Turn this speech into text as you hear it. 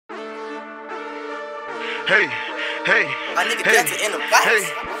Hey, hey, My nigga hey, Deltah in the box.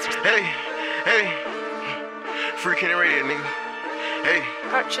 hey, freaking radio, nigga. Hey.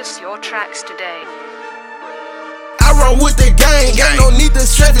 Purchase your tracks today. I run with the gang, ain't no need to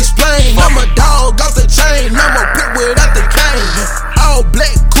self-explain. I'm a dog off the chain, I'm a pit without the cane. All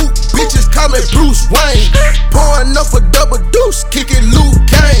black coupe, bitches call me Bruce Wayne. Pouring up a double deuce, kicking Luke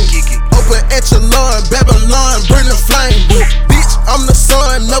Kane. Open echelon, Babylon, burn the flame. Bitch, I'm the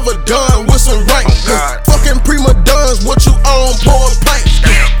son, never done with some rank. Fucking prima donnas, what you on, pour a pint.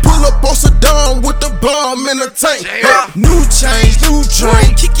 Pull up on Saddam with the bomb in the tank. New chains, new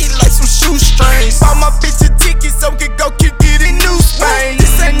train, kick it like some shoestrings. Buy my bitch a ticket so we can go kick it in New Spain.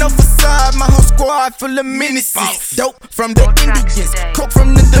 This ain't no facade, my whole squad full of menaces. Dope from the Indians, coke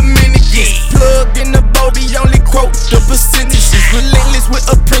from the Dominicans. Plugged in the Bodie, only quote the percentages. Relentless with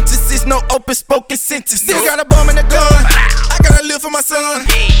apprentices, no open spoken sentences. Still got a bomb in the gun, I gotta live for my son.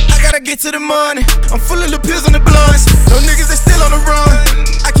 I gotta get to the money, I'm full of the pills and the blunts. No niggas that still on the run,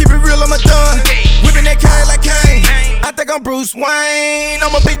 I keep it real, I'm a done. Whipping that cane like Kane, I think I'm Bruce Wayne.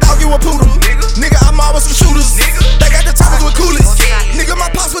 I'm a big dog, you a poodle. Nigga, I'm always some shooters. They got the choppers with coolers. Nigga, my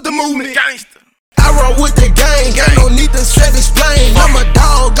pops with the movement. I run with the gang, ain't no need to self-explain. I'm a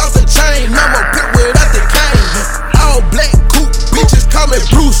dog off the chain, I'm a pit without the cane. All black coupe, bitches call me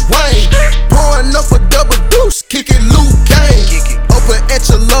Bruce Wayne. Pouring up a double deuce, kicking Luke Kane. Open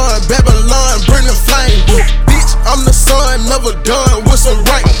echelon, Babylon, burn the flame. Bitch, I'm the son, never done with some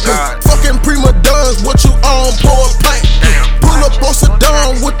rank. Fucking prima donnas, what you on, pour a pint. Pull up on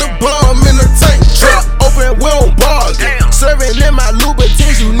Saddam with the bomb in the tank. Trap open, we don't bargain. Serving in my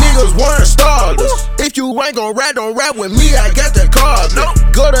Louboutins, you niggas weren't starters. If you ain't gon' ride, don't ride with me, I got the card.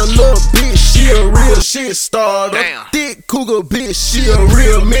 Got a little bitch, she a real shit starter. Thick cougar bitch, she a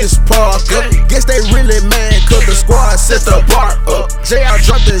real Miss Parker. Guess they really mad cause the squad set the bar up. JR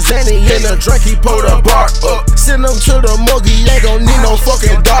dropped the Zanny in the drink, he pulled the bar up. Send him to the morgue, he ain't gon' need no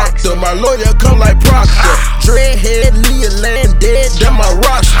fucking doctor. My lawyer come like Proctor. Dreadhead, Leah land dead, that my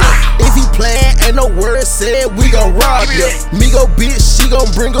roster. If he playin', ain't no word said, we gon' rob ya. Migo bitch, she gon'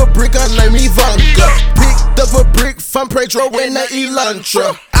 bring a brick, her name Ivanka. Picked up a brick from Pedro in the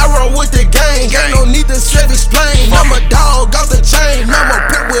Elantra. I run with the gang, ain't no need to self-explain. I'm a dog off the chain, I'm a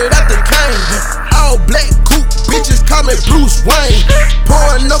pit without the cane. All black coupe, bitches call me Bruce Wayne.